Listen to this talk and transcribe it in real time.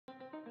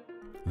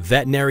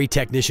Veterinary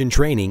technician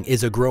training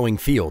is a growing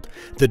field.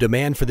 The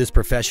demand for this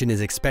profession is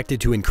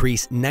expected to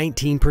increase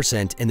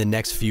 19% in the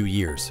next few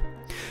years.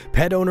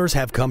 Pet owners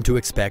have come to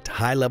expect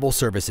high-level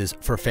services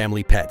for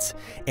family pets,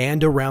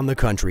 and around the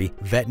country,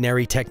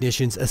 veterinary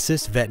technicians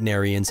assist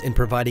veterinarians in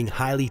providing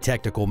highly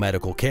technical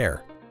medical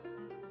care.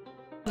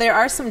 There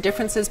are some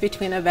differences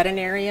between a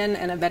veterinarian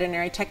and a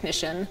veterinary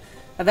technician.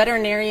 A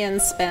veterinarian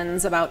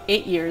spends about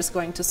 8 years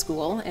going to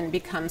school and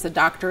becomes a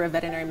doctor of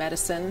veterinary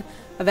medicine.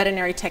 A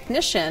veterinary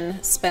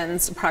technician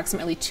spends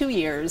approximately 2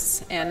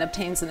 years and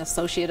obtains an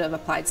Associate of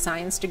Applied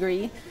Science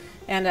degree.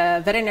 And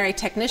a veterinary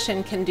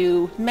technician can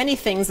do many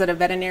things that a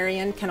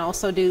veterinarian can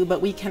also do,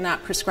 but we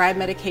cannot prescribe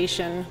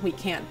medication, we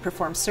can't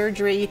perform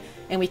surgery,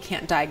 and we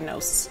can't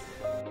diagnose.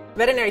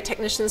 Veterinary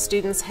technician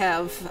students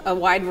have a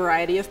wide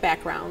variety of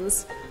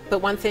backgrounds,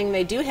 but one thing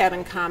they do have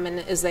in common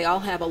is they all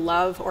have a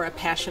love or a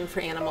passion for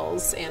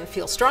animals and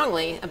feel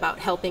strongly about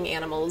helping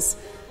animals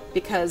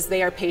because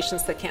they are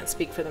patients that can't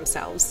speak for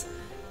themselves.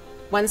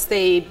 Once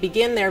they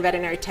begin their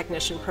veterinary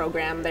technician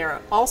program,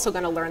 they're also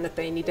going to learn that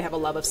they need to have a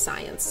love of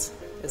science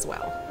as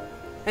well.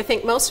 I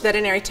think most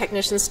veterinary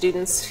technician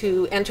students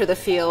who enter the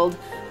field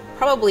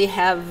probably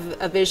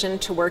have a vision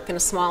to work in a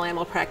small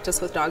animal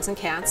practice with dogs and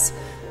cats,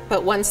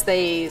 but once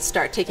they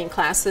start taking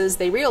classes,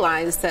 they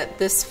realize that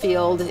this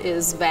field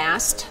is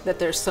vast, that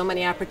there's so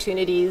many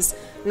opportunities,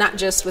 not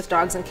just with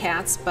dogs and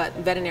cats, but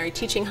veterinary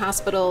teaching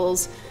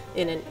hospitals,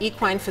 in an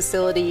equine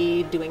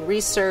facility, doing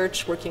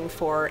research, working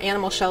for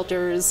animal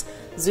shelters,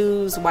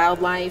 zoos,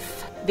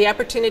 wildlife. The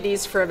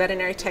opportunities for a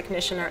veterinary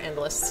technician are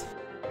endless.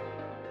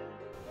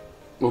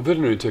 Well,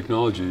 veterinary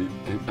technology,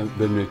 and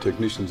veterinary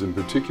technicians in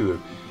particular,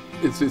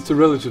 it's a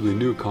relatively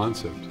new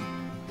concept,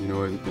 you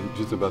know, in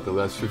just about the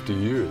last 50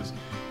 years.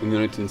 In the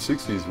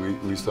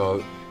 1960s, we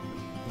saw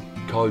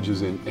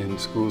colleges and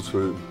schools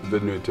for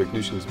veterinary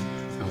technicians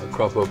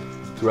crop up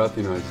throughout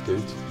the United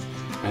States.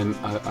 And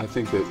I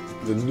think that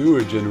the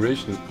newer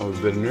generation of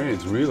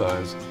veterinarians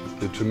realize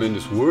the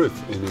tremendous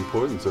worth and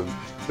importance of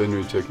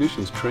veterinary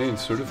technicians, trained,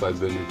 certified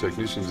veterinary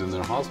technicians in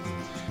their hospitals.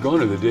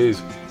 Gone are the days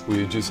where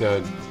you just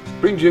had,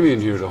 bring Jimmy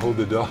in here to hold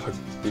the dog,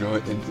 you know,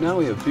 and now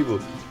we have people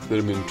that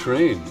have been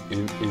trained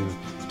in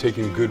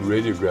taking good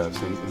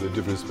radiographs in the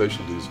different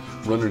specialties,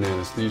 runner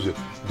anesthesia,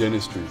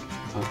 dentistry,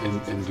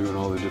 and doing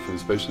all the different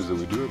specialties that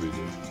we do every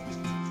day.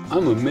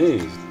 I'm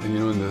amazed, and you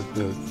know, in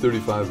the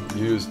 35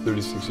 years,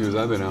 36 years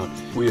I've been out,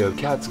 we have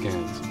CAT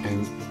scans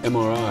and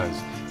MRIs,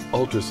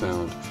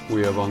 ultrasound,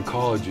 we have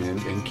oncology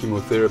and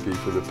chemotherapy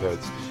for the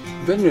pets.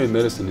 Veterinary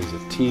medicine is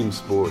a team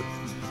sport.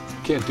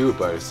 You can't do it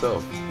by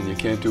yourself, and you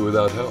can't do it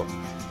without help,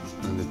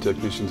 and the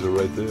technicians are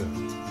right there.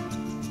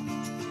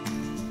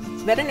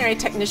 Veterinary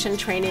technician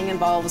training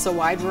involves a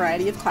wide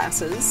variety of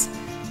classes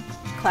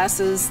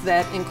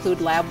that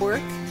include lab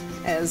work,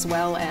 as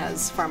well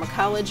as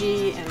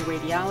pharmacology and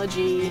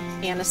radiology,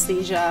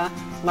 anesthesia,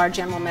 large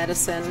animal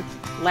medicine,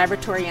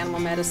 laboratory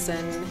animal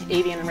medicine,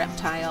 avian and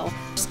reptile.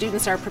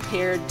 Students are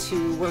prepared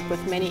to work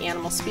with many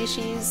animal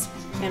species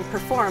and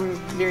perform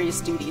various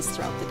duties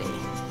throughout the day.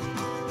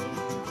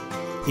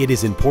 It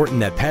is important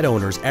that pet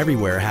owners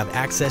everywhere have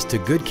access to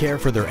good care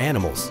for their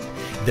animals.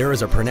 There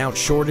is a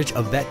pronounced shortage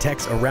of vet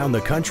techs around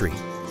the country.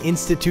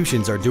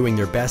 Institutions are doing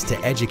their best to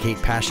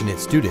educate passionate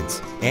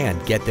students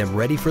and get them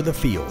ready for the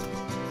field.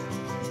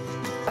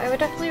 I would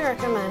definitely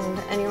recommend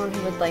anyone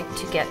who would like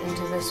to get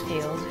into this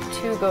field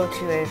to go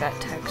to a vet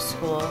tech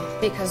school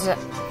because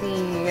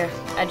the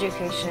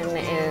education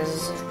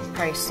is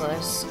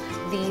priceless.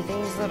 The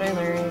things that I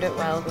learned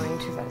while going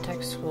to vet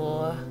tech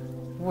school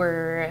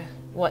were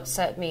what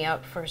set me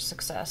up for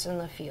success in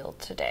the field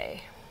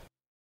today.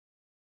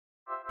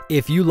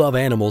 If you love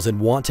animals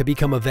and want to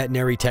become a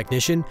veterinary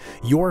technician,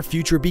 your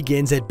future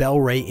begins at Bell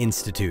Ray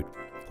Institute.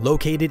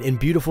 Located in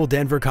beautiful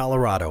Denver,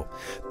 Colorado,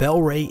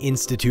 Bell Ray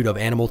Institute of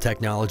Animal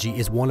Technology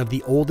is one of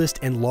the oldest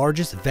and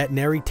largest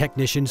veterinary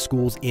technician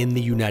schools in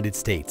the United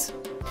States.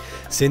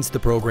 Since the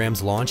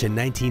program's launch in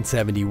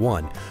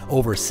 1971,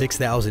 over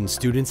 6,000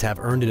 students have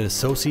earned an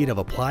Associate of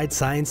Applied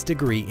Science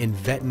degree in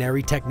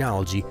veterinary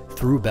technology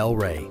through Bell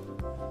Ray.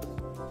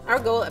 Our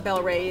goal at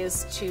Bell Ray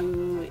is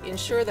to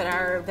ensure that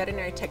our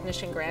veterinary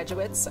technician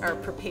graduates are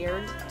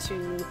prepared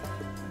to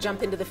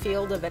jump into the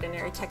field of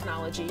veterinary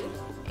technology,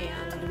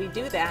 and we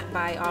do that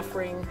by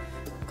offering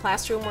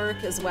classroom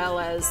work as well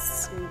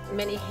as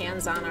many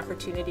hands-on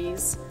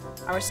opportunities.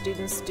 Our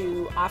students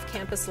do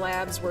off-campus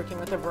labs working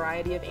with a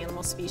variety of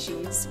animal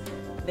species.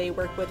 They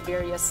work with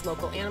various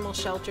local animal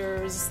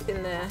shelters.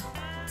 In the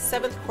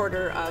 7th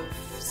quarter of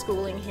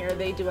schooling here,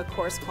 they do a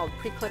course called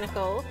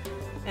Preclinical,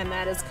 and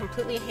that is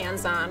completely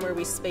hands-on, where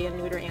we spay and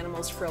neuter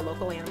animals for a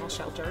local animal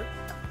shelter.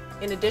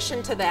 In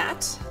addition to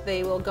that,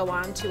 they will go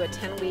on to a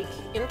 10-week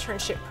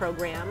internship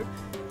program.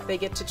 They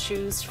get to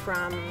choose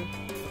from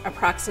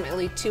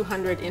approximately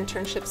 200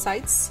 internship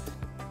sites.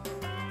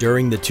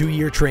 During the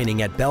 2-year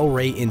training at Bell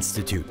Ray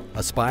Institute,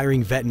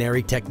 aspiring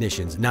veterinary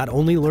technicians not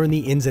only learn the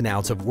ins and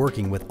outs of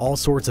working with all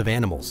sorts of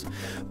animals,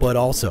 but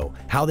also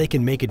how they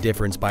can make a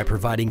difference by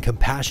providing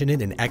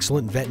compassionate and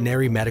excellent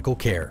veterinary medical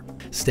care.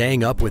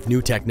 Staying up with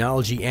new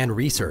technology and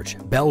research,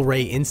 Bell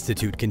Ray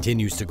Institute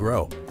continues to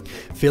grow,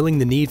 filling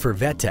the need for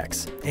vet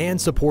techs and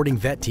supporting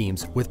vet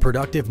teams with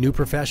productive new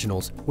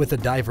professionals with a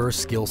diverse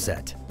skill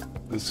set.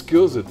 The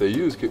skills that they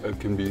use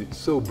can be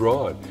so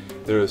broad.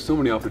 There are so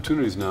many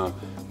opportunities now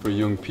for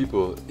young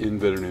people in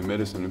veterinary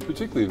medicine, and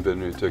particularly in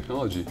veterinary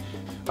technology.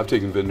 I've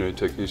taken veterinary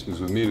technicians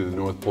with me to the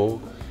North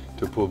Pole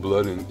to pull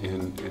blood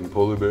in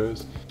polar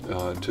bears,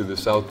 to the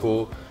South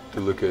Pole to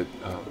look at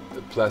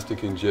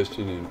plastic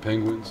ingestion in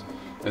penguins.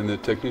 And the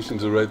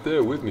technicians are right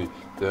there with me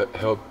to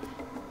help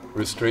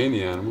restrain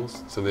the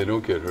animals so they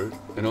don't get hurt,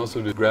 and also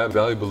to grab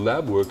valuable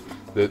lab work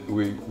that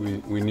we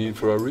need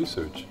for our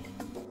research.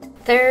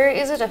 There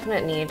is a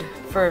definite need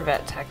for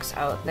vet techs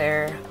out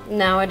there.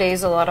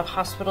 Nowadays, a lot of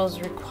hospitals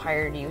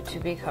require you to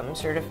become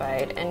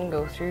certified and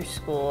go through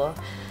school.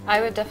 I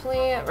would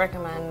definitely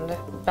recommend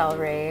Bell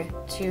Ray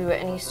to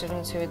any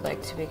students who would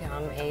like to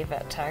become a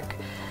vet tech.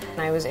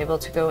 I was able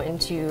to go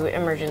into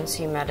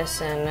emergency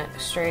medicine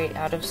straight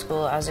out of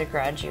school as a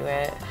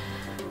graduate,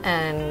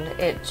 and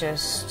it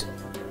just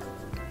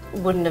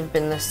wouldn't have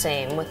been the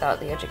same without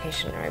the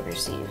education I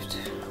received.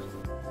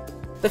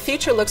 The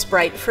future looks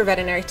bright for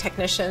veterinary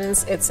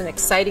technicians. It's an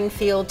exciting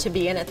field to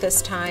be in at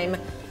this time.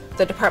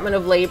 The Department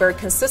of Labor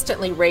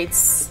consistently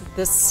rates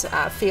this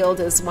field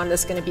as one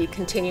that's going to be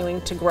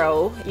continuing to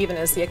grow, even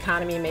as the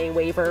economy may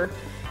waver.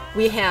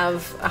 We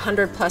have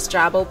 100+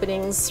 job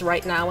openings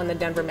right now in the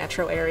Denver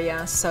metro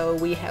area, so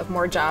we have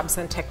more jobs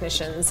than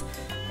technicians.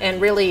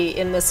 And really,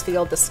 in this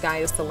field, the sky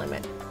is the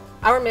limit.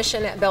 Our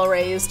mission at Bell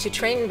Ray is to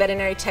train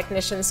veterinary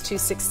technicians to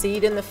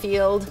succeed in the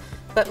field,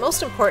 but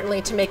most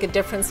importantly, to make a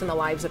difference in the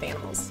lives of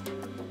animals.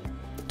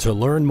 To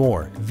learn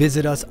more,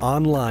 visit us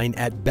online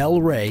at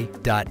bellray.edu.